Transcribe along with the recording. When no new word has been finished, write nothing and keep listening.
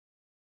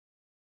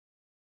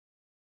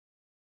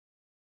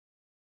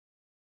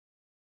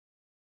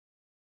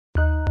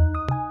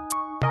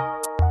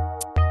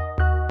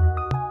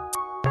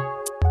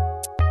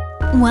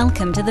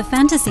Welcome to the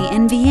Fantasy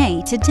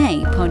NBA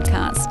Today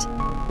podcast.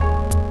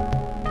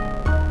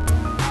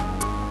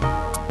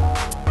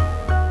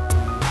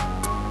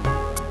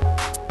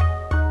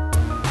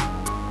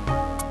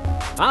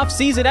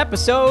 Off-season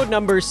episode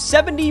number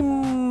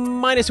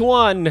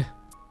 70-1.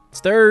 It's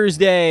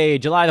Thursday,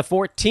 July the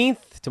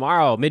 14th.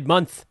 Tomorrow,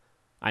 mid-month.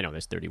 I know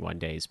there's 31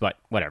 days, but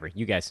whatever.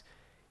 You guys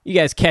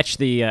catch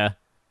the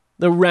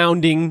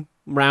rounding.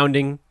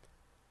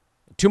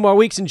 2 more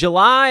weeks in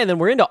July, and then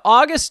we're into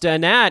August,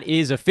 and that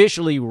is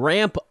officially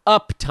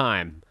ramp-up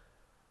time.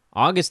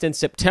 August and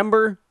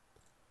September,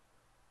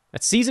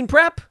 that's season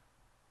prep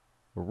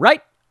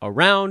right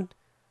around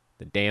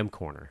the damn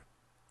corner.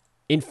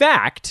 In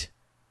fact,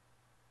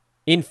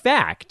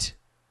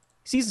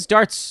 season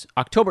starts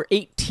October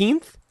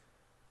 18th,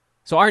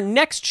 so our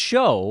next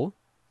show,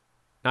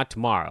 not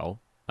tomorrow,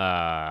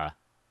 tomorrow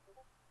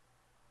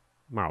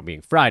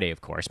being Friday,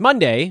 of course,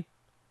 Monday,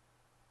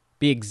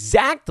 be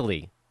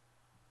exactly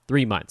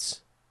 3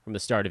 months from the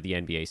start of the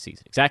NBA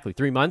season. Exactly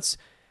 3 months.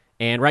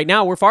 And right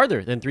now, we're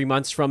farther than 3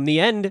 months from the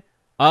end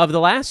of the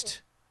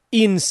last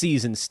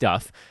in-season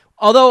stuff.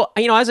 Although,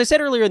 as I said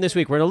earlier in this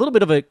week, we're in a little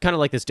bit of a kind of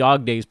like this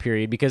dog days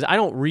period because I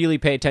don't really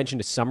pay attention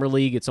to Summer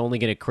League. It's only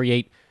going to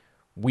create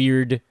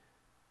weird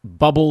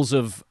bubbles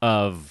of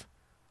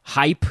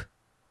hype,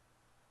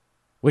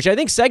 which I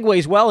think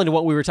segues well into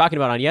what we were talking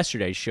about on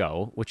yesterday's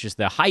show, which is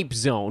the hype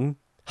zone.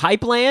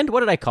 Hype land?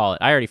 What did I call it?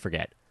 I already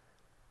forget.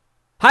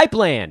 Hype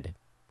land.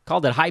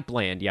 Called it Hype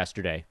Land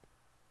yesterday.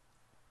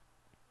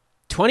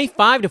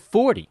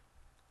 25-40.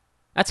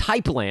 That's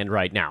Hype Land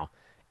right now.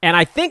 And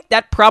I think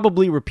that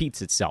probably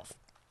repeats itself.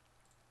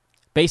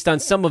 Based on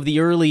some of the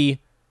early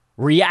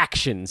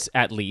reactions,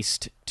 at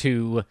least,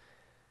 to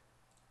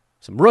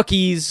some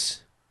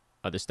rookies,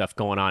 other stuff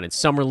going on in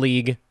Summer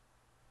League.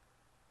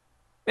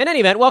 In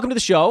any event, welcome to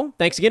the show.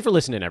 Thanks again for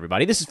listening,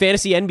 everybody. This is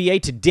Fantasy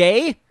NBA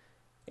Today,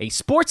 a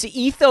Sports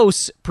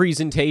Ethos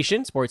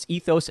presentation,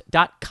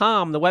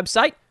 sportsethos.com, the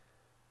website.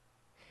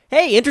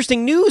 Hey,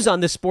 interesting news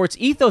on the Sports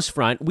Ethos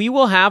front. We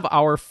will have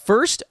our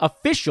first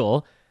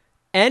official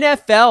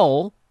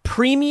NFL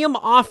premium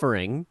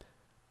offering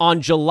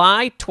on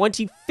July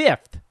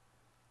 25th.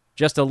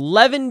 Just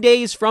 11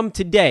 days from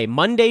today,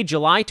 Monday,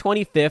 July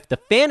 25th, the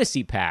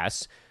Fantasy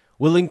Pass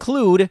will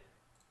include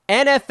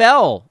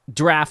NFL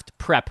draft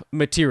prep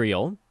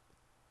material,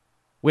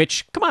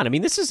 which, come on,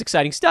 this is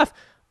exciting stuff.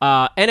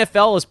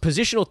 NFL is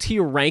positional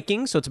tier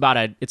ranking, so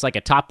it's like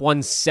a top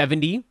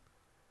 170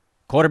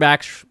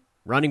 quarterbacks,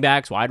 running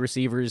backs, wide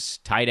receivers,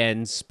 tight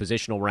ends,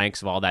 positional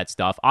ranks of all that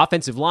stuff.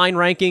 Offensive line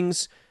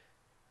rankings,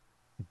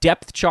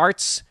 depth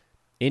charts,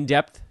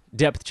 in-depth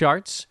depth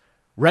charts,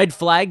 red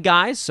flag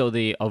guys, so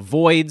the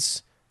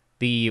avoids,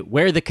 the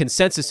where the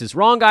consensus is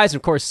wrong guys, and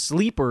of course,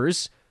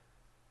 sleepers.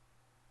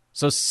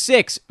 So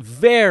 6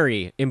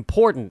 very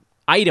important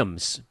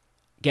items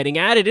getting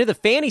added to the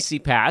Fantasy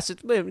Pass.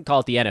 We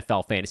call it the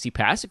NFL Fantasy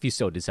Pass if you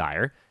so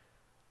desire.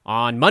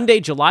 On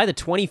Monday, July the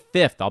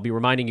 25th, I'll be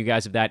reminding you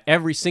guys of that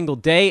every single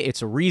day.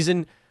 It's a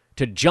reason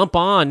to jump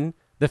on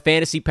the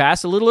Fantasy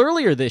Pass a little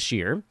earlier this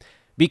year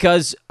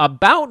because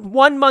about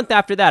 1 month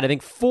after that, I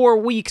think 4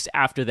 weeks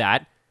after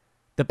that,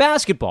 the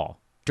basketball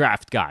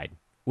draft guide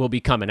will be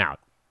coming out.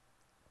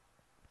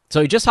 So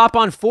you just hop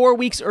on 4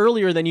 weeks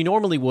earlier than you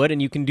normally would, and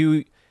you can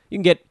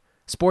get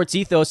Sports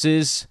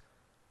Ethos's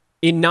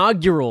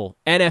inaugural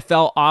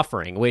NFL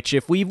offering, which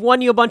if we've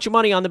won you a bunch of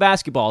money on the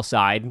basketball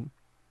side,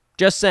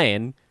 just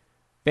saying,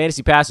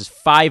 Fantasy Pass is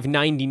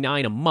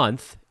 $5.99 a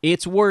month.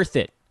 It's worth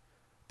it,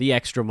 the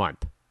extra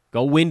month.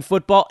 Go win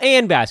football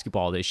and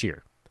basketball this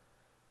year.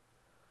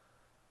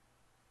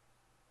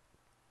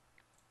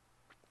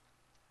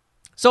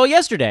 So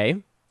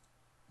yesterday,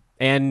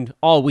 and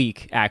all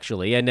week,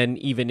 actually, and then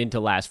even into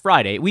last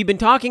Friday, we've been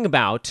talking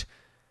about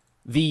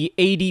the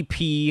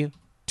ADP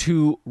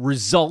to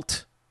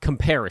result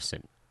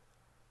comparison,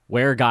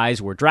 where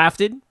guys were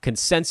drafted,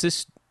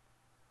 consensus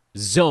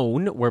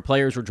zone where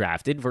players were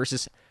drafted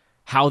versus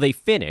how they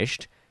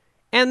finished,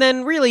 and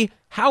then really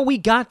how we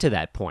got to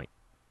that point.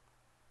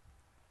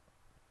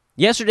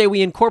 Yesterday,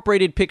 we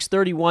incorporated picks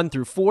 31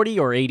 through 40,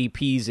 or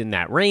ADPs in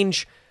that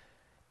range,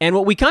 and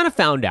what we kind of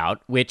found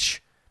out,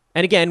 which,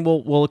 and again,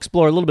 we'll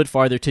explore a little bit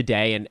farther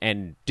today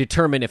and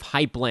determine if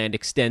Hypeland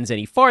extends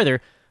any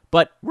farther,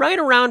 but right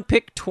around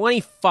pick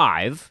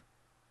 25,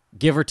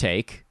 give or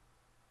take,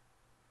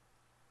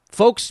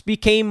 folks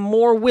became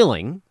more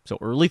willing, so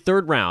early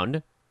third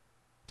round,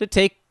 to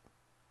take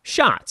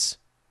shots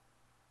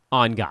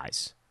on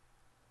guys.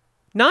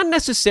 Not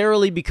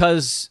necessarily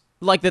because,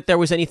 that there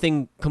was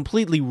anything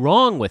completely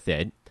wrong with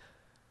it,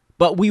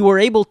 but we were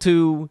able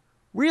to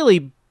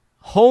really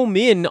home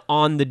in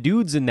on the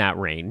dudes in that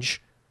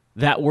range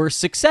that were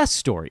success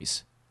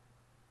stories.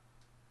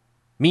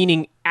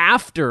 Meaning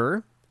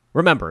after,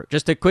 remember,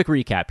 just a quick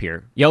recap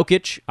here.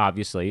 Jokic,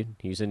 obviously,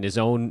 he's in his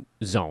own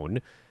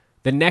zone.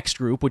 The next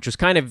group, which was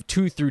kind of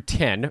 2 through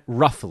 10,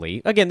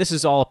 roughly. Again, this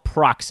is all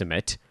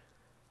approximate.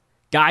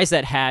 Guys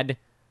that had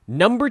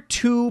number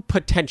 2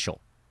 potential.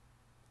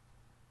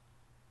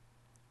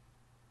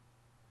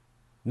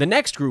 The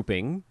next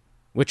grouping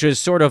which is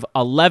sort of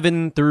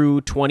 11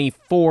 through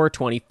 24,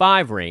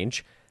 25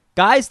 range,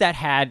 guys that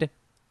had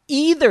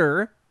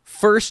either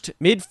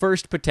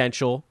mid-first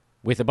potential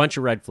with a bunch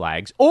of red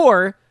flags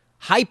or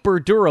hyper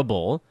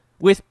durable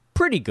with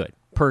pretty good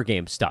per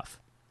game stuff.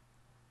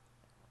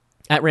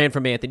 That ran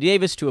from Anthony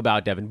Davis to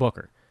about Devin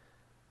Booker.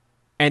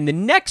 And the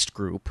next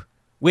group,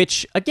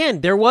 which,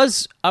 again, there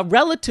was a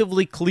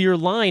relatively clear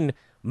line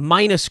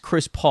minus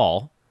Chris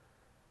Paul.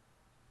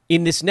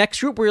 In this next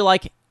group, we're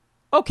like,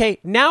 okay,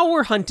 now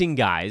we're hunting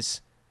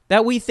guys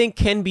that we think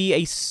can be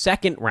a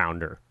second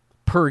rounder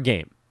per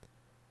game.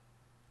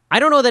 I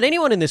don't know that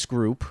anyone in this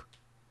group,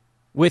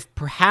 with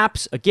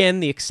perhaps, again,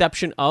 the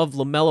exception of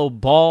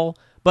LaMelo Ball,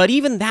 but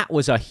even that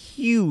was a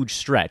huge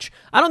stretch.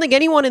 I don't think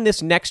anyone in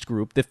this next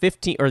group, the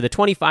 15 or the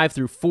 25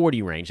 through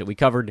 40 range that we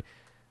covered,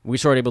 we were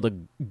sort of able to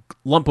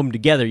lump them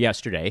together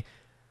yesterday.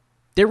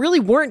 There really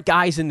weren't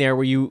guys in there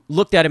where you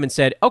looked at them and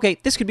said, okay,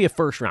 this could be a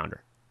first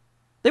rounder.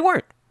 They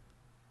weren't.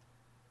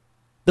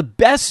 The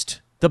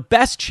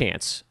best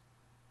chance,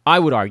 I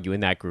would argue, in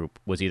that group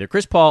was either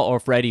Chris Paul or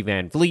Freddie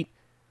VanVleet.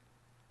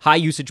 High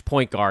usage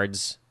point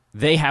guards,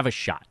 they have a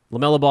shot.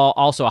 LaMelo Ball,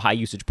 also a high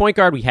usage point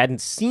guard. We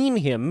hadn't seen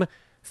him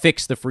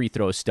fix the free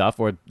throw stuff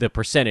or the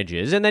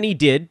percentages, and then he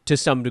did to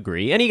some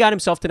degree, and he got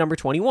himself to number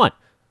 21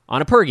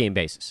 on a per game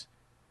basis.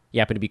 He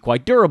happened to be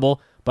quite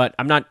durable, but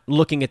I'm not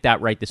looking at that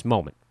right this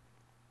moment.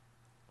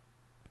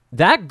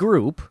 That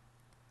group,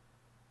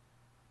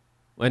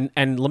 and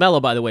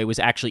LaMelo, by the way, was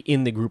actually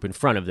in the group in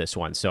front of this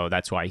one, so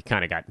that's why he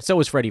kind of got, so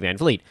was Freddie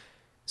VanVleet.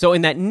 So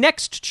in that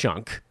next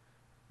chunk,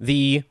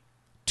 the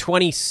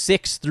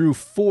 26 through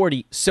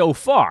 40 so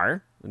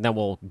far, and then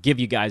we'll give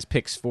you guys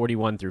picks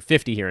 41 through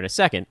 50 here in a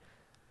second,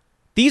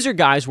 these are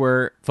guys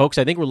where, folks,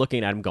 I think we're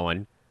looking at them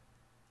going,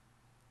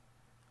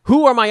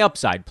 who are my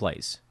upside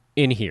plays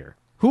in here?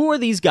 Who are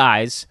these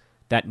guys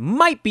that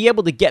might be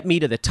able to get me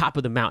to the top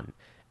of the mountain?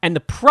 And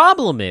the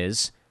problem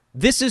is,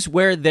 this is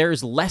where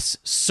there's less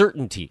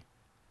certainty.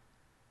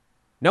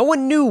 No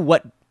one knew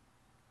what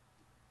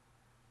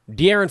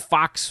De'Aaron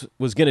Fox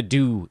was going to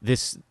do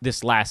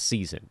this last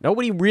season.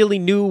 Nobody really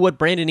knew what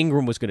Brandon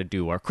Ingram was going to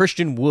do, or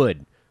Christian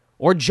Wood,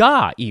 or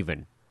Ja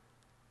even.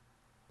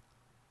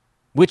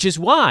 Which is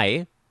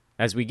why,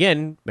 as we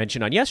again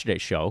mentioned on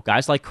yesterday's show,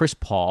 guys like Chris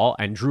Paul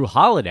and Drew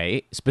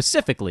Holiday,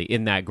 specifically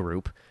in that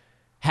group,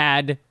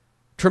 had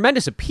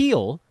tremendous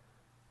appeal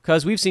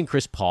because we've seen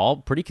Chris Paul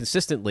pretty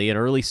consistently an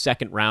early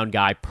second-round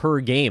guy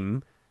per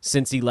game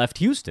since he left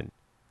Houston.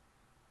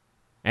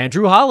 And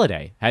Drew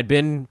Holiday had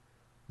been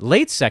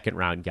late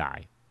second-round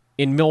guy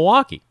in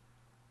Milwaukee.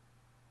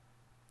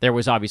 There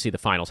was obviously the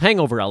finals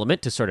hangover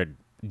element to sort of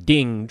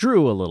ding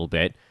Drew a little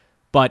bit,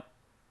 but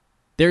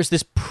there's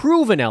this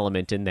proven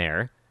element in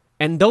there,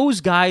 and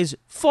those guys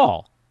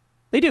fall.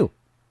 They do.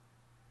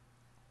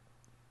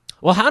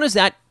 Well, how does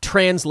that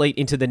translate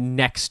into the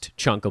next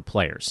chunk of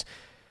players?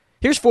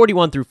 Here's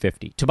 41 through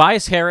 50.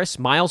 Tobias Harris,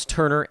 Miles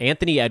Turner,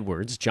 Anthony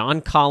Edwards,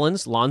 John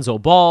Collins, Lonzo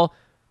Ball,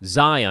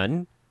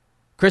 Zion,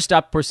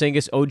 Kristaps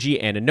Porzingis,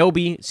 OG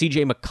Anunoby,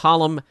 CJ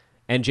McCollum,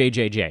 and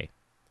JJJ.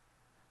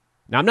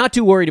 Now, I'm not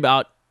too worried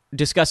about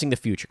discussing the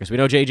future because we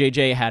know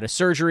JJJ had a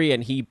surgery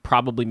and he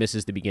probably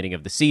misses the beginning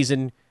of the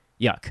season.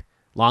 Yuck.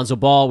 Lonzo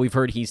Ball, we've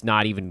heard he's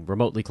not even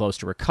remotely close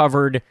to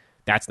recovered.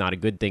 That's not a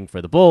good thing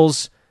for the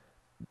Bulls.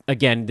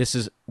 Again,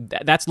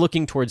 that's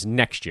looking towards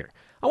next year.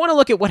 I want to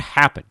look at what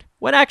happened.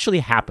 What actually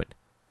happened?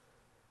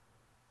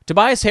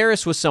 Tobias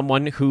Harris was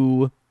someone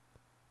who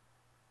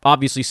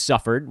obviously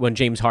suffered when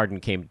James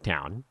Harden came to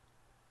town.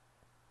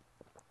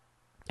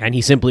 And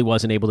he simply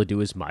wasn't able to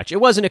do as much.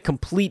 It wasn't a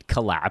complete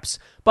collapse,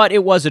 but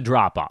it was a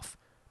drop-off.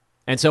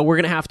 And so we're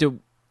going to have to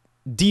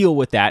deal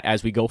with that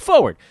as we go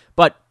forward.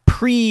 But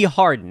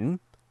pre-Harden,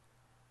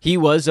 he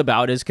was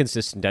about as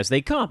consistent as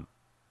they come.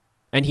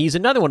 And he's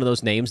another one of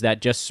those names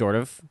that just sort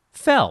of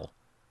fell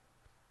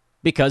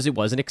because it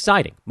wasn't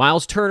exciting.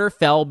 Miles Turner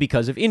fell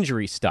because of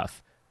injury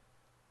stuff.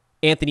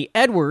 Anthony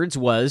Edwards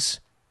was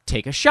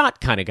take a shot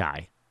kind of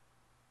guy.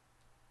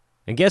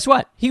 And guess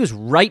what? He was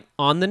right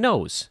on the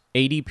nose,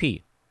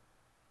 ADP.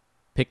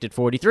 Picked at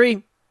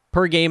 43,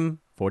 per game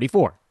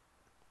 44.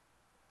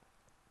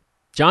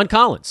 John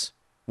Collins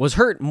was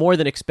hurt more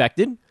than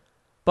expected,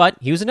 but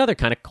he was another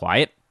kind of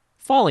quiet,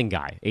 falling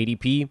guy.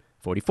 ADP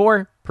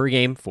 44, per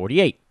game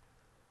 48.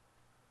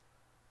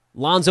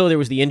 Lonzo, there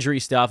was the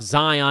injury stuff.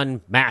 Zion,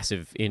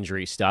 massive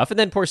injury stuff. And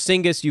then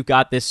Porzingis, you've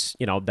got this,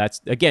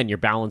 that's, again, you're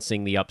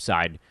balancing the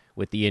upside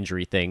with the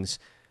injury things.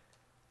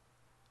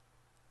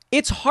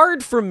 It's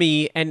hard for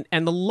me, and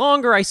the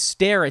longer I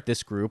stare at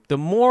this group, the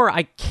more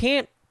I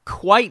can't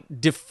quite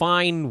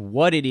define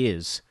what it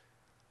is.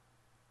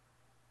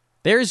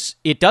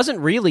 It doesn't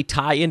really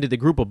tie into the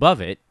group above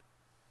it,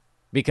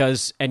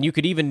 because, and you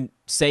could even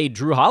say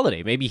Drew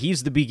Holiday. Maybe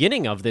he's the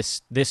beginning of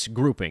this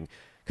grouping.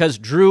 Because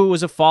Drew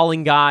was a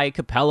falling guy,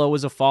 Capella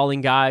was a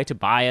falling guy,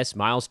 Tobias,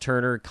 Miles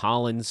Turner,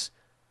 Collins.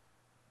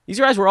 These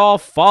guys were all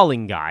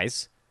falling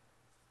guys.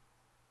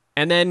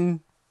 And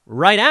then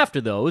right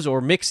after those, or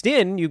mixed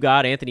in, you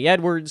got Anthony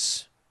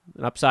Edwards,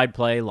 an upside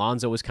play.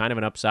 Lonzo was kind of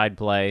an upside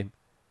play.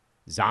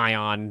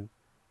 Zion,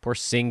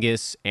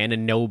 Porzingis,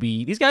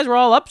 Anunoby. These guys were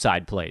all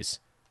upside plays.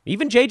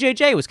 Even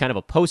JJJ was kind of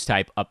a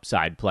post-type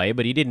upside play,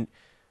 but we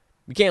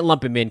can't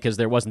lump him in because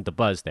there wasn't the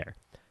buzz there.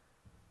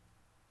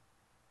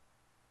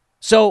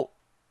 So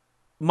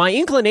my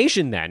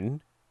inclination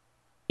then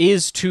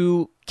is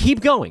to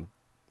keep going.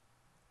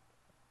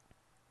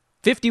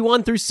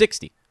 51 through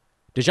 60.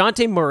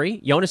 DeJounte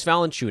Murray, Jonas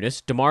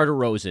Valanciunas, DeMar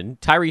DeRozan,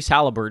 Tyrese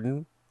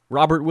Halliburton,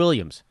 Robert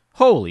Williams.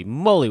 Holy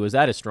moly, was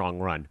that a strong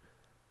run.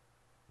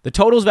 The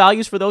totals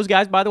values for those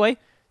guys, by the way,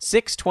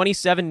 6,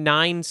 27,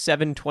 9,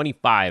 7,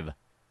 25.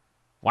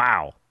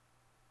 Wow.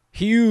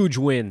 Huge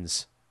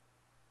wins.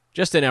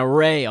 Just an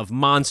array of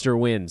monster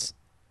wins.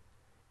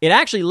 It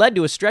actually led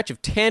to a stretch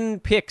of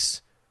 10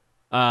 picks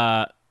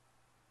on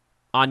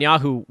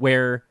Yahoo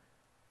where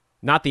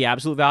not the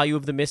absolute value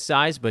of the miss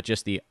size, but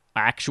just the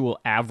actual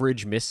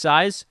average miss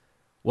size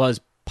was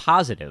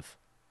positive.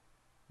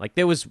 Like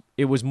it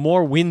was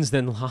more wins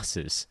than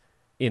losses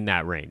in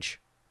that range.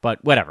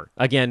 But whatever.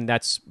 Again,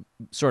 that's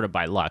sort of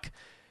by luck.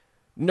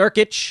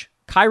 Nurkic,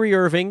 Kyrie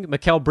Irving,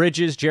 Mikal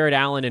Bridges, Jared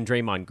Allen, and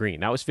Draymond Green.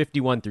 That was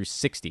 51 through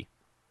 60.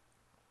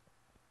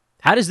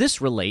 How does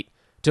this relate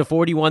to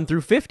 41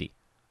 through 50?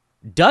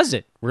 Does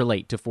it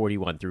relate to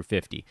 41 through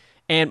 50?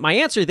 And my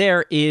answer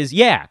there is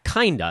yeah,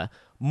 kinda.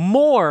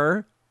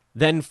 More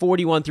than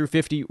 41 through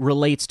 50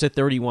 relates to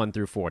 31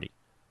 through 40.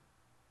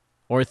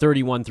 Or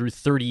 31 through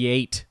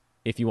 38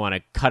 if you want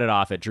to cut it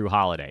off at Drew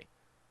Holiday.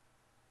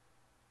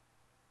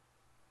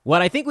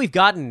 What I think we've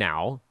gotten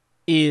now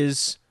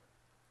is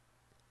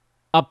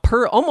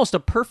almost a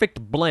perfect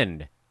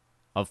blend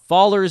of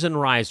fallers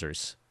and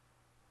risers.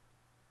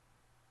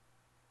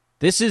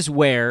 This is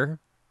where,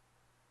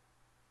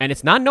 and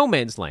it's not no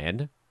man's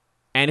land,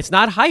 and it's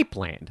not hype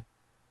land,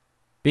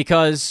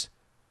 because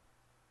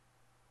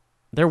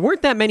there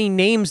weren't that many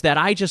names that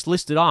I just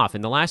listed off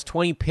in the last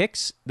 20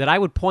 picks that I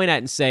would point at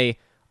and say,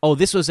 oh,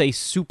 this was a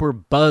super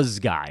buzz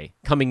guy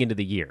coming into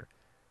the year.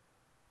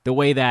 The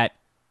way that,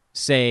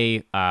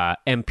 say,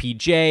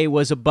 MPJ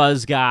was a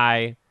buzz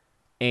guy,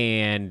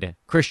 and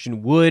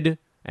Christian Wood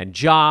and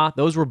Ja,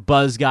 those were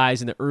buzz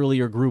guys in the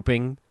earlier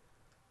grouping.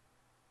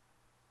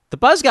 The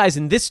buzz guys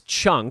in this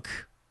chunk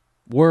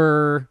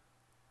were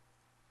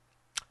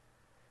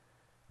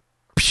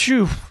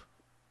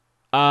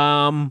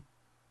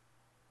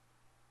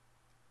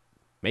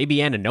maybe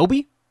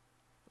Anunoby.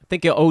 I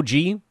think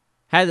OG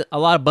had a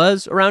lot of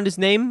buzz around his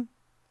name.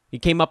 He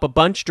came up a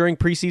bunch during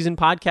preseason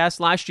podcasts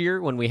last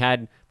year when we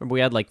had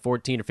like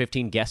 14 or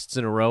 15 guests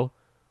in a row.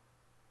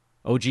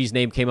 OG's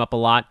name came up a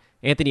lot.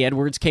 Anthony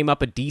Edwards came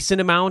up a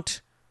decent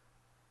amount.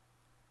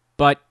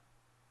 But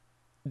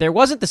there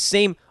wasn't the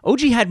same.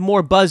 OG had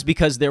more buzz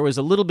because there was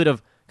a little bit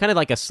of kind of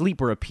like a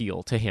sleeper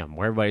appeal to him,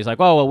 where everybody's like,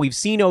 oh, well, we've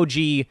seen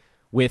OG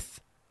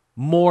with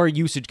more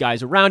usage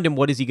guys around him.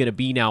 What is he going to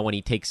be now when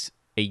he takes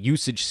a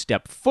usage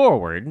step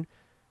forward?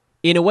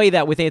 In a way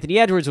that with Anthony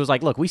Edwards was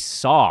like, look, we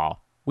saw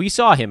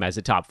him as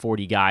a top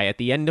 40 guy at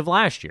the end of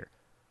last year.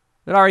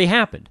 That already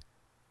happened.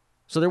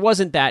 So there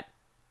wasn't that,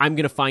 I'm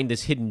going to find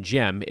this hidden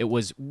gem. It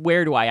was,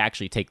 where do I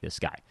actually take this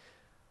guy?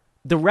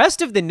 The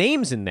rest of the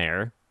names in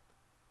there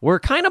were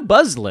kind of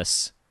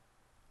buzzless.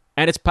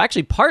 And it's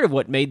actually part of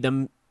what made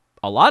them,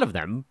 a lot of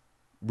them,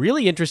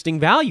 really interesting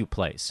value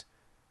plays.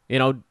 You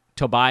know,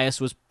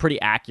 Tobias was pretty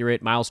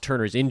accurate. Miles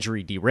Turner's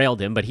injury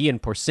derailed him, but he and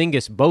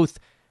Porzingis both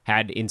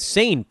had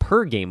insane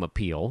per-game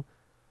appeal.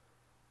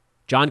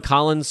 John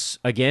Collins,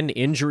 again,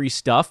 injury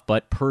stuff,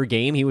 but per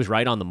game, he was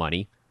right on the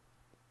money.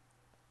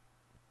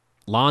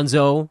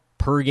 Lonzo,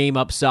 per-game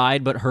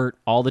upside, but hurt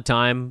all the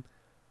time.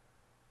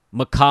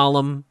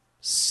 McCollum,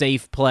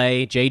 safe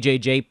play.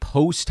 JJJ,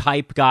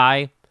 post-hype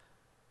guy.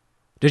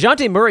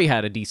 DeJounte Murray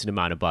had a decent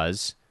amount of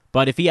buzz,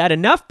 but if he had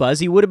enough buzz,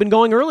 he would have been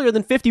going earlier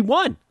than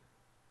 51.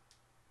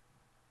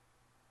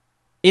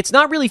 It's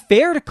not really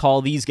fair to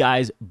call these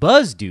guys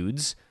buzz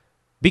dudes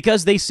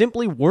because they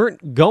simply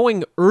weren't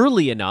going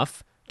early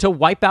enough to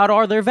wipe out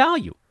all their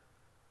value.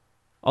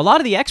 A lot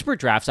of the expert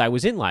drafts I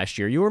was in last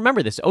year, you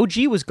remember this,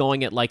 OG was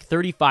going at like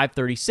 35,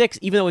 36,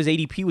 even though his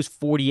ADP was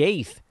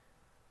 48th.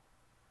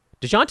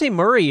 DeJounte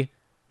Murray,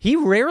 he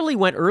rarely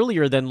went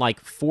earlier than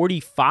like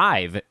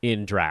 45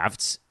 in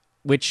drafts,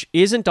 which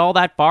isn't all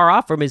that far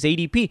off from his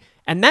ADP.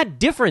 And that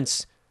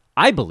difference,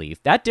 I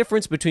believe, that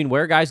difference between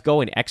where guys go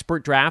in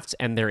expert drafts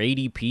and their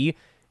ADP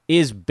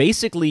is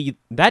basically,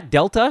 that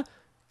delta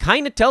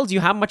kind of tells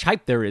you how much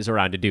hype there is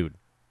around a dude.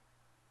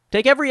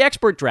 Take every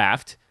expert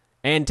draft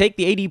and take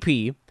the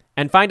ADP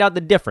and find out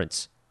the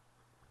difference.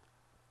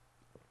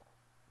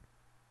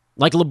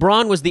 Like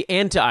LeBron was the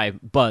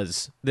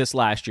anti-buzz this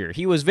last year.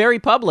 He was very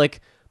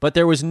public, but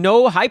there was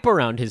no hype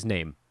around his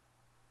name.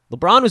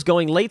 LeBron was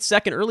going late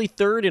second, early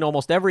third in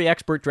almost every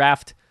expert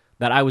draft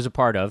that I was a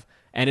part of,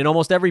 and in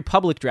almost every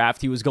public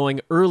draft, he was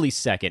going early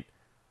second.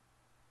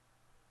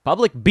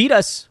 Public beat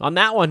us on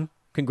that one.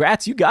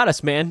 Congrats, you got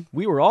us, man.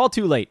 We were all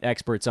too late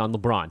experts on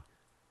LeBron.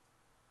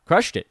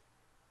 Crushed it.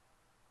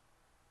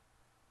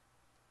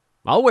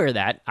 I'll wear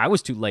that. I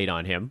was too late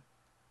on him.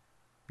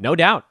 No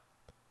doubt.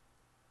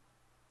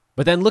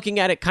 But then looking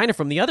at it kind of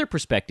from the other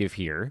perspective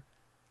here,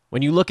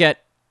 When you look at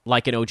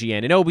like an OG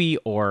Anunoby,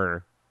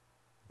 or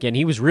again,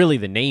 he was really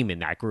the name in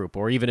that group,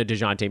 or even a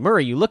DeJounte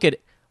Murray, you look at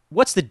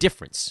what's the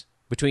difference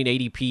between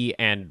ADP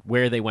and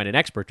where they went in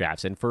expert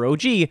drafts. And for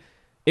OG,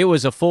 it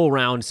was a full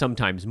round,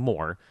 sometimes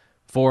more.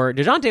 For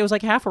DeJounte, it was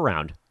like half a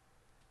round.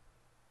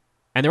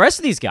 And the rest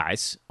of these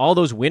guys, all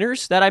those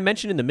winners that I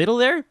mentioned in the middle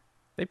there,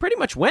 they pretty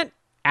much went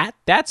at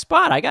that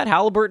spot. I got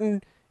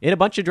Halliburton in a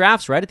bunch of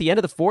drafts right at the end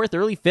of the 4th,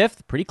 early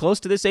 5th, pretty close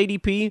to this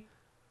ADP.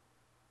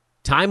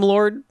 Time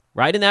Lord,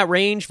 right in that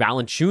range.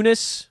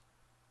 Valanciunas,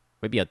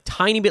 maybe a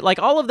tiny bit. Like,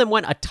 all of them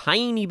went a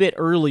tiny bit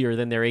earlier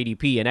than their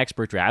ADP in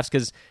expert drafts,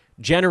 because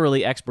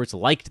generally experts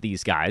liked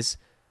these guys.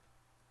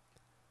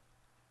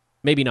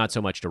 Maybe not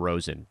so much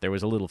DeRozan. There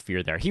was a little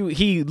fear there.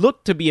 He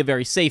looked to be a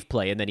very safe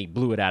play, and then he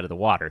blew it out of the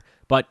water.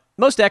 But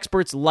most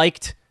experts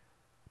liked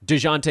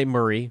DeJounte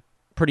Murray.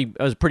 It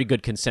was a pretty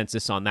good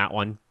consensus on that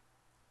one.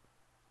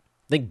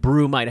 I think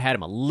Brew might have had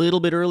him a little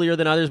bit earlier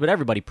than others, but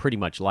everybody pretty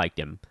much liked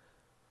him.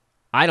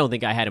 I don't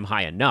think I had him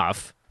high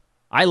enough.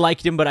 I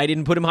liked him, but I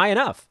didn't put him high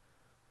enough.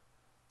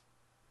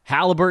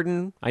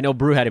 Halliburton, I know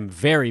Brew had him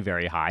very,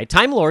 very high.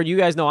 Time Lord, you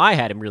guys know I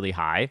had him really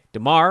high.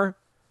 DeMar,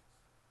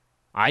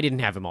 I didn't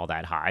have him all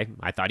that high.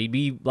 I thought he'd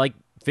be like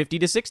 50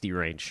 to 60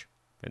 range.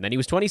 And then he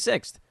was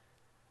 26th.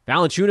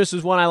 Valanciunas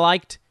was one I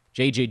liked.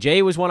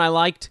 JJJ was one I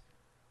liked.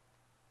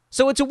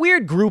 So it's a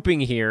weird grouping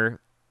here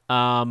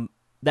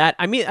that,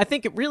 I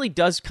think it really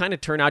does kind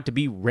of turn out to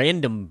be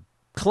random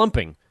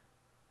clumping.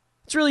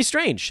 It's really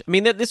strange. I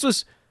mean, this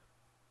was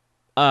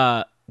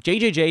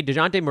JJJ,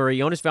 DeJounte Murray,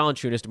 Jonas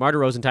Valanciunas, DeMar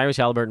DeRozan, Tyrese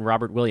Halliburton,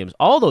 Robert Williams.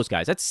 All those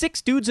guys. That's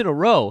 6 dudes in a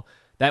row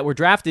that were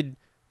drafted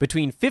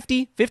between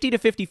 50 to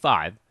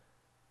 55.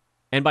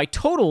 And by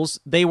totals,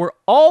 they were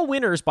all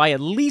winners by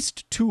at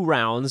least 2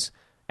 rounds,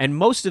 and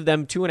most of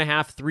them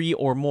 2.5, 3,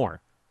 or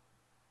more.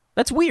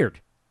 That's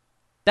weird.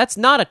 That's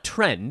not a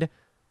trend.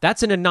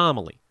 That's an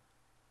anomaly.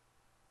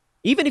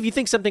 Even if you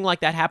think something like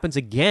that happens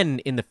again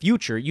in the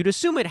future, you'd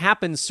assume it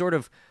happens sort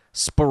of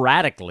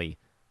sporadically.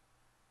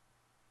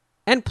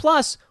 And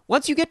plus,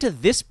 once you get to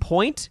this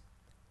point,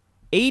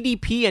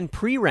 ADP and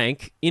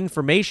pre-rank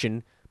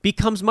information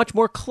becomes much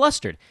more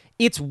clustered.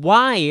 It's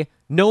why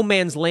no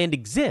man's land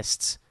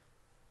exists.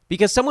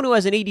 Because someone who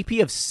has an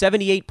ADP of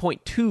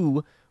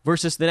 78.2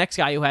 versus the next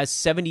guy who has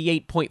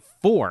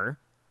 78.4,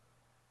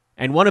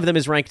 and one of them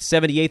is ranked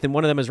 78th and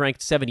one of them is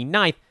ranked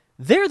 79th,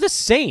 they're the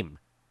same.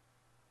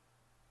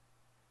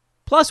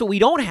 Plus, what we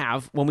don't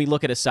have when we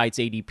look at a site's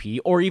ADP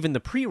or even the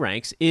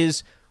pre-ranks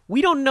is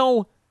we don't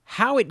know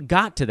how it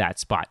got to that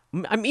spot.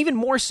 I'm even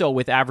more so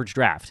with average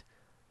draft.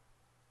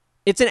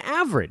 It's an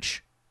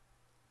average.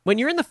 When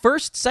you're in the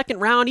 1st, 2nd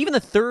round, even the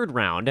 3rd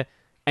round,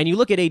 and you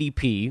look at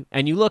ADP,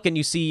 and you look and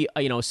you see,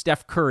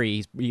 Steph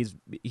Curry,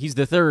 he's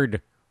the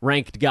 3rd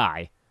ranked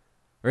guy,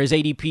 or his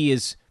ADP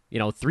is,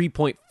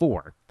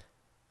 3.4.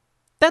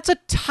 That's a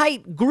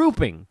tight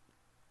grouping.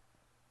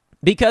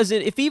 Because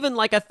if even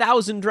like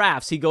 1,000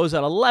 drafts he goes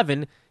at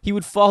 11, he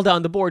would fall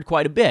down the board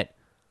quite a bit.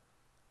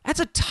 That's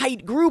a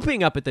tight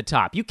grouping up at the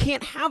top. You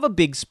can't have a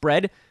big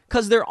spread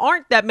because there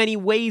aren't that many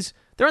ways,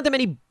 there aren't that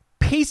many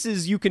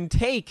paces you can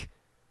take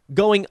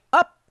going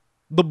up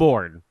the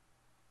board.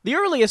 The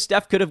earliest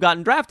Steph could have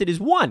gotten drafted is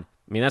 1. I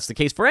mean, that's the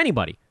case for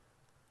anybody.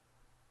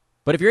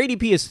 But if your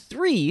ADP is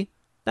 3,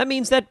 that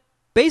means that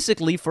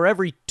basically for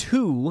every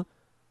 2,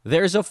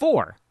 there's a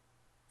 4.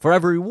 For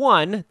every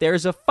 1,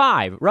 there's a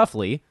 5,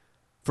 roughly.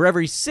 For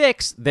every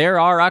 6, there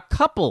are a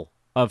couple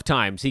of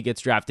times he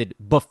gets drafted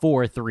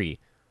before 3.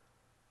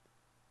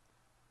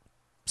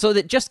 So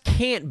that just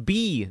can't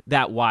be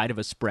that wide of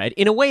a spread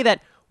in a way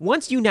that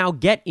once you now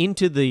get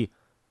into the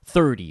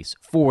 30s,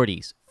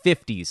 40s,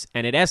 50s,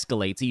 and it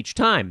escalates each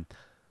time,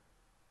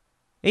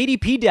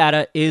 ADP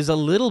data is a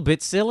little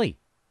bit silly.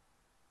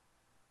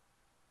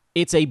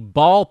 It's a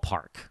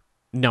ballpark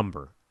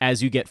number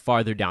as you get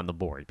farther down the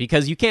board,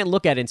 because you can't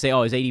look at it and say,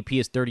 oh, his ADP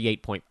is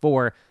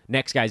 38.4,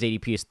 next guy's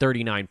ADP is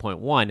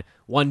 39.1.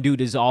 One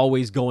dude is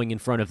always going in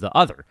front of the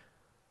other.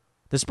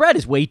 The spread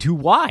is way too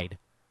wide.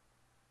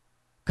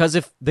 Because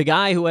if the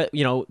guy who has an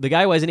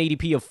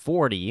ADP of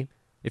 40,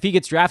 if he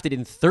gets drafted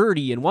in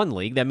 30 in one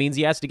league, that means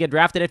he has to get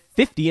drafted at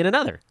 50 in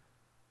another.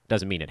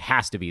 Doesn't mean it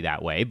has to be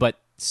that way, but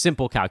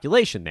simple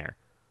calculation there.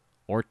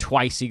 Or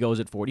twice he goes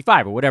at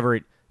 45, or whatever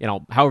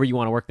however you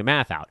want to work the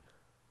math out.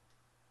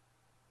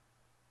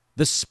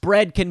 The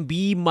spread can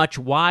be much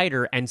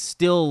wider and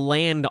still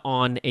land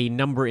on a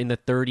number in the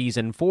 30s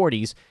and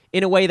 40s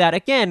in a way that,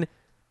 again,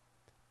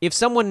 if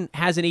someone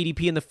has an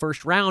ADP in the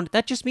 1st round,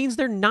 that just means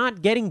they're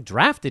not getting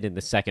drafted in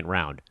the 2nd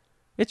round.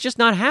 It's just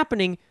not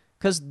happening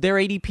because their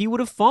ADP would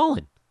have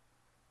fallen.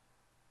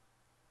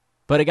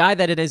 But a guy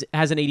that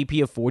has an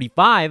ADP of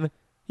 45,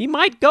 he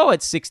might go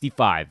at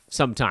 65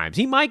 sometimes.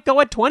 He might go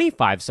at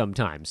 25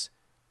 sometimes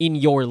in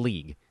your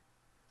league.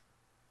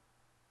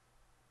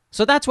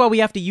 So that's why we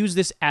have to use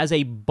this as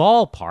a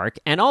ballpark,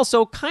 and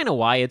also kind of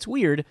why it's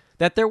weird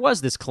that there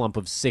was this clump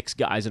of 6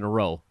 guys in a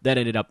row that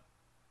ended up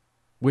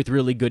with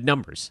really good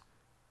numbers.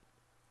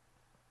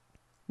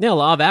 Yeah,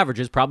 law of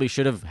averages probably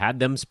should have had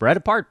them spread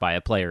apart by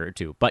a player or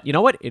two. But you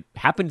know what? It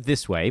happened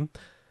this way,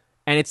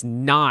 and it's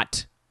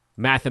not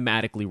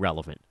mathematically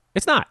relevant.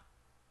 It's not.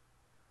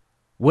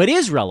 What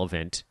is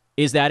relevant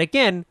is that,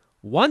 again,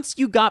 once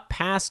you got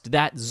past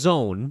that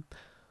zone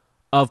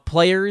of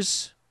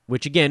players,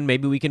 which, again,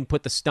 maybe we can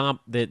put the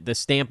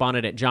stamp on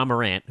it at John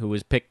Morant, who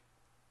was picked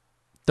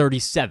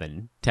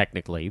 37,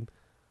 technically,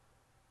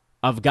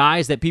 of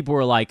guys that people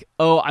were like,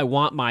 oh, I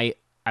want my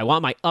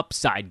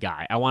upside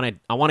guy. I want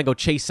to go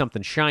chase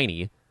something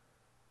shiny.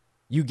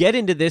 You get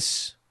into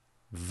this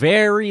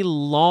very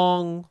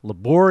long,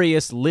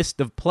 laborious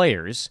list of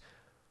players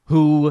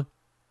who,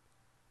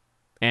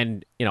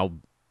 and,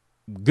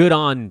 good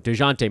on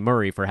DeJounte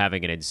Murray for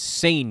having an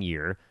insane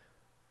year.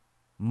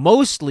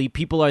 Mostly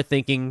people are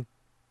thinking,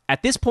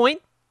 at this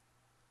point,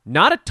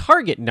 not a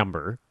target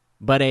number,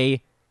 but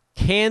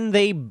can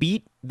they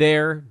beat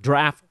their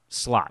draft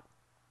slot?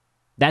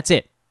 That's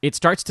it. It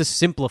starts to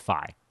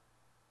simplify.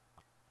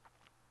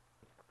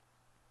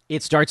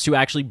 It starts to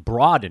actually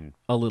broaden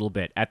a little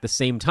bit at the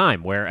same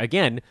time, where,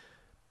 again,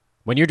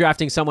 when you're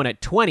drafting someone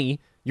at 20,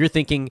 you're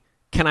thinking,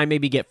 can I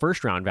maybe get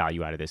first-round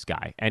value out of this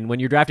guy? And when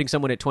you're drafting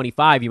someone at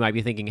 25, you might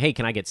be thinking, hey,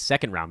 can I get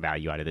second-round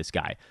value out of this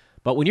guy?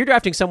 But when you're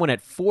drafting someone at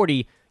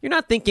 40, you're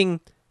not thinking,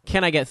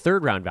 can I get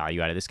third-round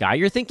value out of this guy?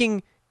 You're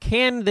thinking,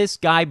 can this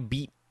guy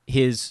beat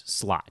his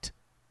slot?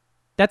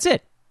 That's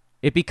it.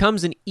 It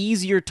becomes an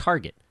easier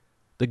target.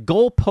 The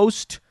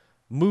goalpost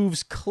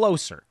moves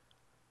closer.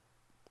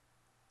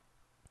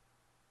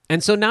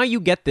 And so now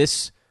you get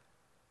this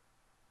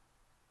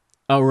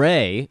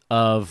array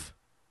of,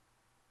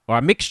 or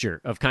a mixture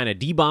of kind of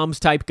D-bombs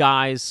type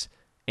guys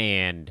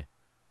and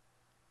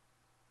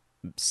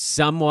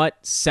somewhat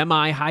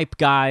semi-hype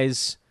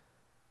guys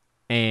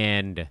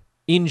and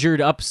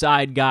injured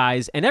upside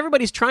guys, and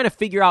everybody's trying to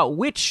figure out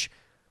which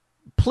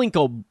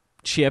Plinko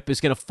chip is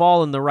going to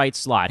fall in the right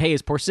slot. Hey,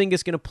 is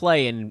Porzingis going to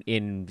play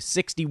in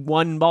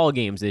 61 ball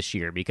games this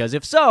year? Because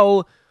if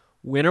so,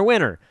 winner,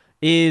 winner.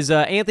 Is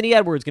Anthony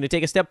Edwards going to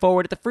take a step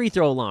forward at the free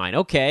throw line?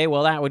 Okay,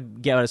 well, that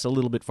would get us a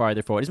little bit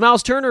farther forward. Is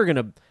Miles Turner going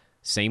to,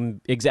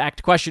 same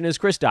exact question as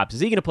Kristaps, is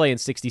he going to play in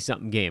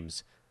 60-something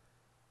games?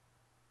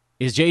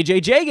 Is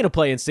JJJ going to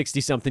play in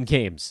 60-something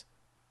games?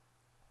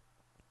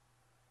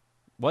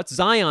 What's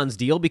Zion's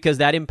deal? Because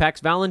that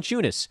impacts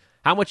Valanciunas.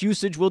 How much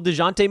usage will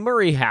DeJounte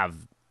Murray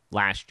have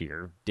last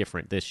year?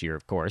 Different this year,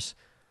 of course.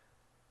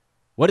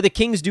 What do the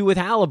Kings do with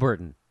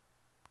Halliburton?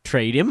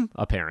 Trade him,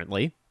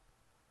 apparently.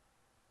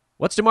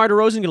 What's DeMar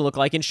DeRozan going to look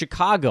like in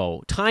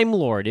Chicago? Time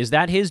Lord, is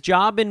that his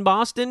job in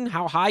Boston?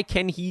 How high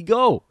can he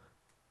go?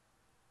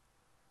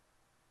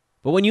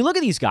 But when you look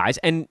at these guys,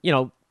 and,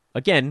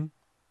 again,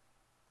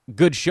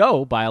 good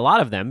show by a lot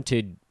of them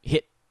to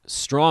hit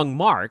strong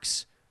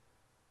marks.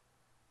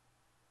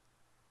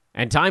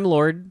 And Time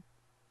Lord,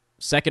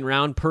 second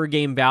round per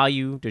game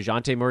value.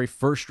 DeJounte Murray,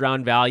 first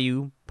round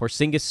value.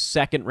 Porzingis,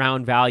 second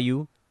round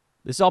value.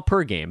 This is all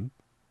per game.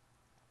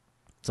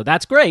 So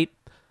that's great.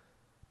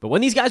 But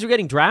when these guys were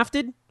getting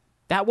drafted,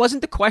 that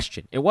wasn't the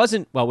question. It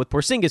wasn't, well, with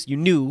Porzingis, you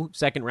knew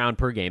second round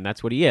per game.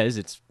 That's what he is.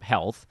 It's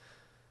health.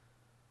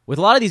 With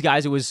a lot of these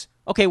guys, it was,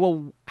 okay,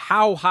 well,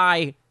 how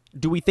high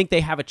do we think they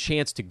have a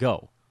chance to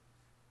go?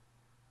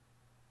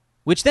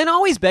 Which then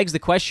always begs the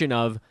question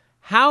of,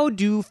 how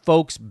do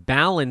folks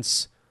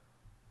balance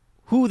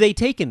who they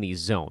take in these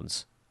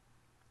zones?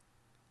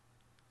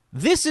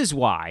 This is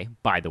why,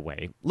 by the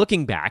way,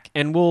 looking back,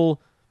 and we'll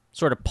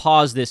sort of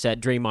pause this at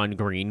Draymond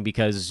Green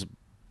because,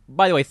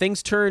 by the way,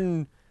 things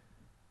turn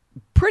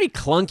pretty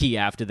clunky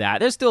after that.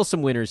 There's still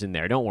some winners in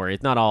there. Don't worry.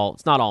 It's not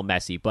all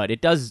messy, but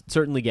it does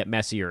certainly get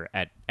messier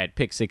at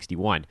pick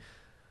 61.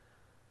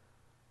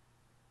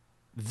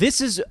 This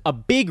is a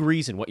big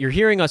reason, what you're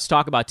hearing us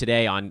talk about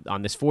today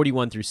on this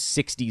 41 through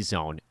 60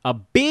 zone, a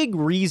big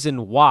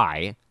reason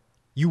why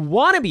you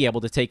want to be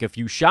able to take a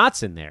few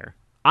shots in there.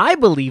 I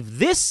believe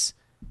this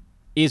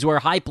is where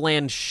hype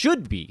land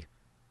should be.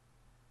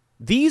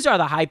 These are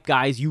the hype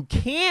guys you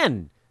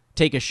can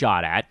take a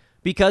shot at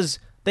because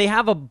they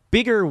have a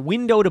bigger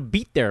window to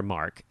beat their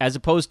mark as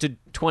opposed to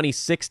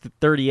 26 to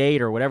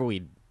 38 or whatever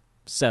we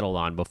settled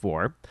on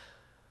before.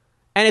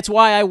 And it's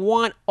why I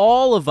want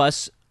all of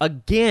us,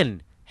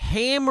 again,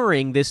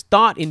 hammering this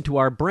thought into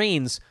our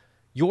brains.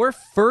 Your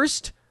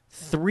first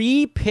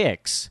 3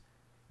 picks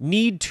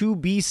need to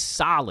be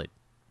solid.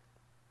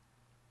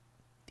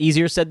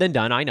 Easier said than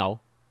done, I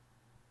know.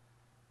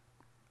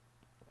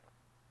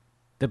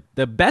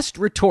 The best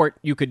retort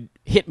you could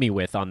hit me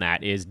with on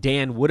that is,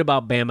 Dan, what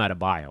about Bam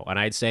Adebayo? And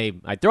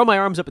I'd throw my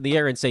arms up in the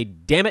air and say,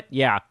 damn it,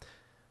 yeah,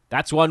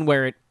 that's one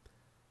where it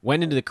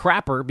went into the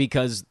crapper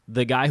because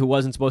the guy who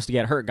wasn't supposed to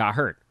get hurt got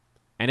hurt.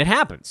 And it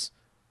happens.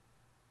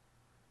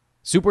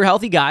 Super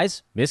healthy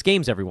guys miss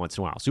games every once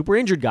in a while. Super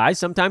injured guys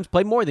sometimes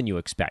play more than you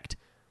expect.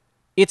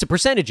 It's a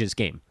percentages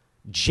game.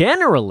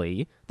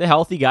 Generally, the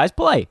healthy guys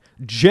play.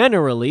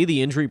 Generally,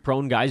 the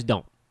injury-prone guys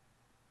don't.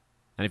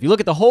 And if you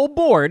look at the whole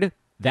board,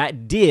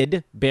 that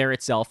did bear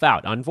itself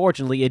out.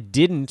 Unfortunately, it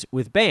didn't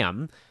with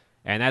Bam,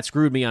 and that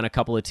screwed me on a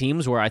couple of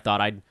teams where I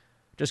thought I'd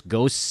just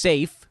go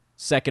safe,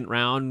 second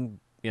round,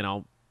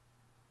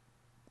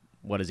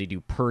 what does he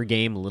do per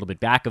game? A little bit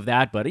back of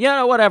that, but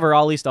whatever.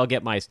 At least I'll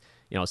get my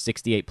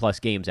 68 plus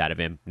games out of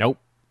him. Nope.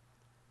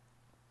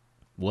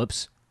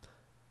 Whoops.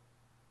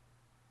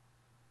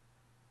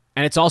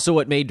 And it's also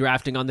what made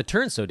drafting on the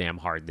turn so damn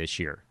hard this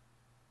year,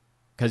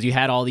 because you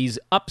had all these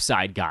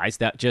upside guys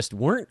that just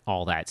weren't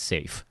all that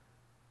safe.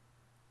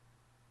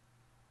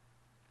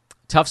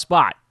 Tough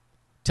spot.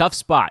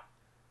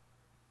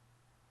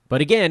 But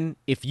again,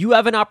 if you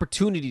have an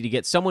opportunity to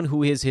get someone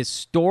who is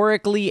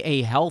historically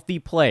a healthy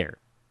player,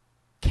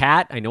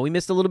 Cat, I know he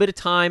missed a little bit of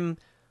time.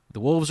 The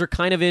Wolves are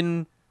kind of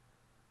in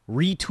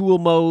retool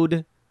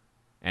mode.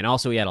 And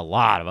also he had a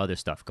lot of other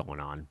stuff going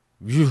on.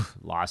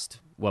 Lost,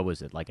 what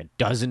was it, like a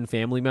dozen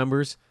family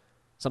members?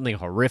 Something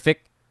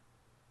horrific.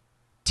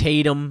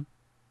 Tatum,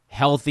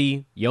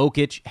 healthy.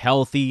 Jokic,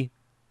 healthy.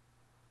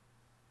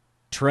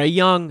 Trae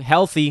Young,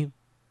 healthy.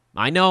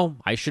 I know,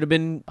 I should have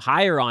been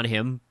higher on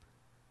him.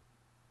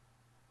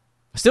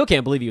 I still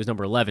can't believe he was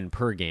number 11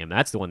 per game.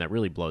 That's the one that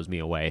really blows me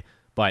away.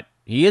 But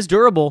he is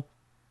durable.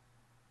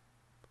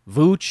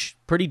 Vooch,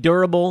 pretty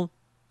durable,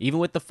 even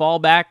with the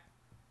fallback.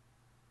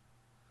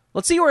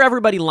 Let's see where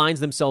everybody lines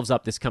themselves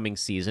up this coming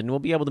season. We'll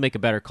be able to make a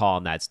better call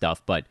on that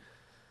stuff. But,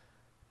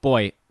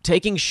 boy,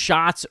 taking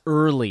shots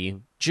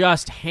early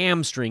just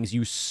hamstrings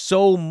you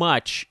so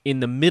much in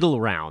the middle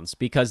rounds.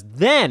 Because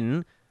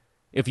then,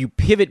 if you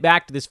pivot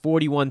back to this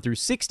 41 through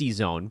 60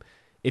 zone,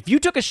 if you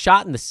took a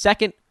shot in the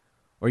second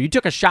or you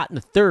took a shot in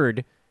the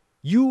third,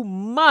 you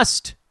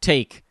must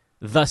take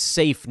the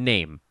safe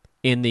name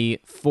in the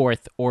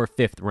fourth or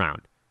fifth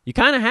round. You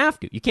kind of have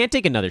to. You can't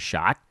take another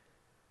shot.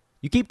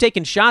 You keep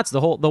taking shots, the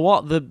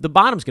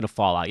bottom's going to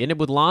fall out. You end up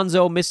with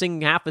Lonzo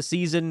missing half a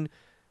season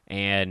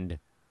and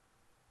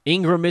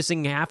Ingram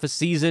missing half a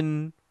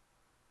season,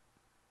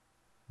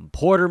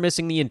 Porter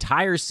missing the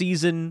entire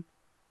season.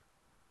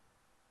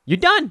 You're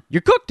done.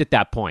 You're cooked at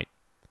that point.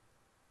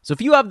 So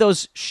if you have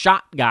those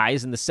shot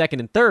guys in the second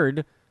and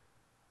third,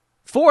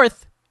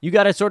 fourth, you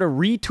got to sort of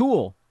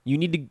retool. You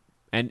need to,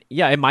 and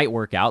yeah, it might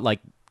work out. Like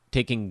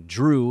taking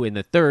Drew in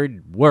the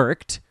third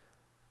worked.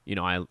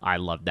 I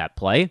loved that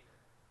play.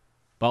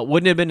 But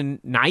wouldn't it have been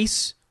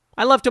nice?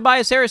 I love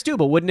Tobias Harris too,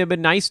 but wouldn't it have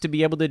been nice to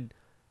be able to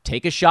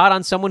take a shot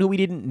on someone who we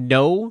didn't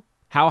know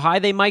how high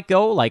they might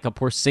go, like a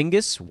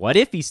Porzingis? What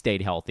if he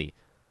stayed healthy?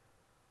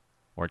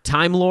 Or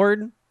Time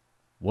Lord?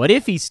 What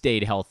if he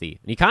stayed healthy?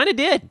 And he kind of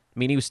did. I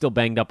mean, he was still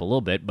banged up a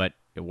little bit, but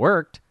it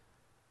worked.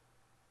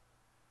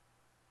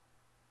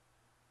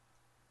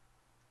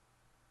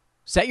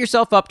 Set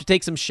yourself up to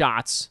take some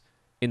shots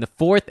in the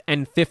fourth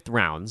and fifth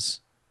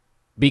rounds,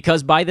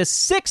 because by the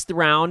sixth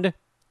round,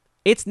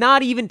 it's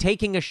not even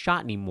taking a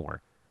shot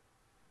anymore.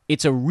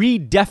 It's a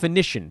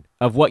redefinition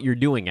of what you're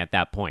doing at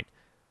that point.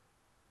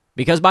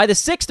 Because by the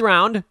sixth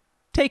round,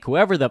 take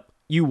whoever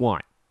you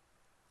want.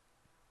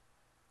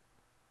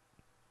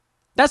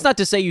 That's not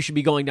to say you should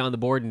be going down the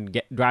board and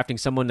drafting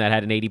someone that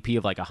had an ADP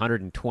of like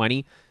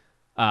 120.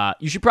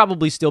 You should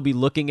probably still be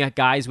looking at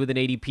guys with an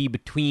ADP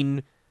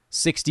between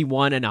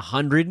 61 and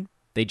 100.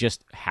 They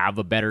just have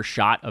a better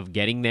shot of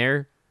getting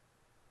there.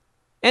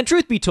 And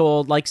truth be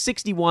told, like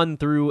 61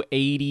 through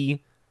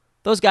 80,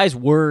 those guys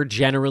were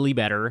generally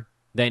better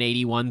than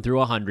 81 through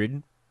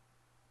 100.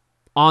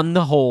 On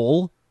the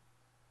whole,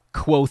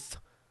 quoth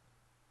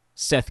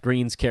Seth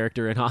Green's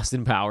character in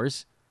Austin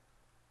Powers.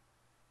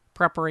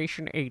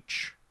 Preparation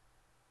H.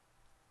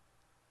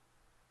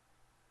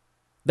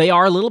 They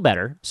are a little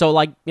better. So,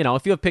 if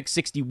you have picked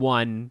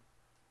 61,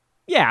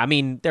 yeah, I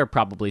mean, there are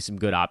probably some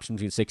good options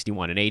between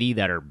 61 and 80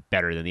 that are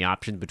better than the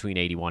options between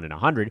 81 and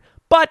 100.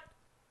 But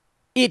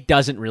it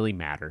doesn't really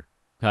matter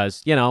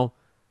because,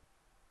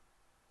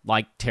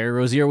 like Terry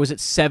Rozier was at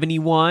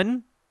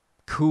 71.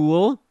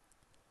 Cool.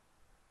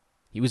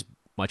 He was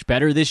much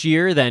better this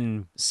year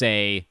than,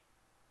 say,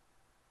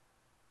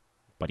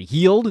 Buddy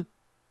Hield.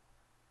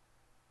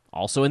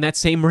 Also in that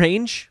same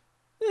range.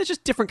 There's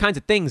just different kinds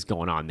of things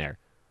going on there.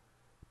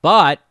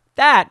 But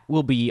that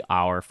will be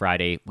our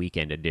Friday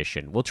weekend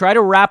edition. We'll try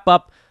to wrap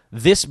up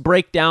this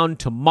breakdown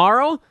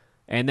tomorrow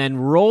and then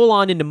roll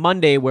on into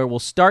Monday where we'll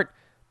start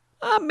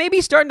maybe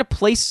starting to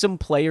place some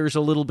players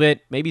a little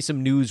bit. Maybe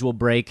some news will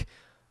break.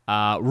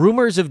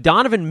 Rumors of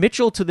Donovan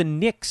Mitchell to the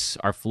Knicks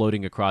are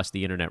floating across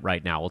the internet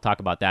right now. We'll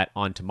talk about that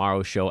on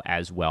tomorrow's show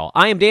as well.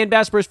 I am Dan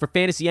Vespers for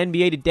Fantasy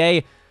NBA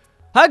Today.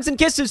 Hugs and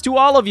kisses to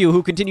all of you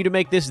who continue to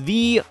make this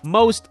the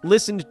most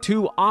listened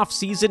to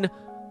off-season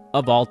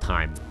of all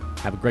time.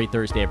 Have a great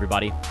Thursday,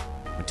 everybody.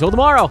 Until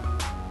tomorrow.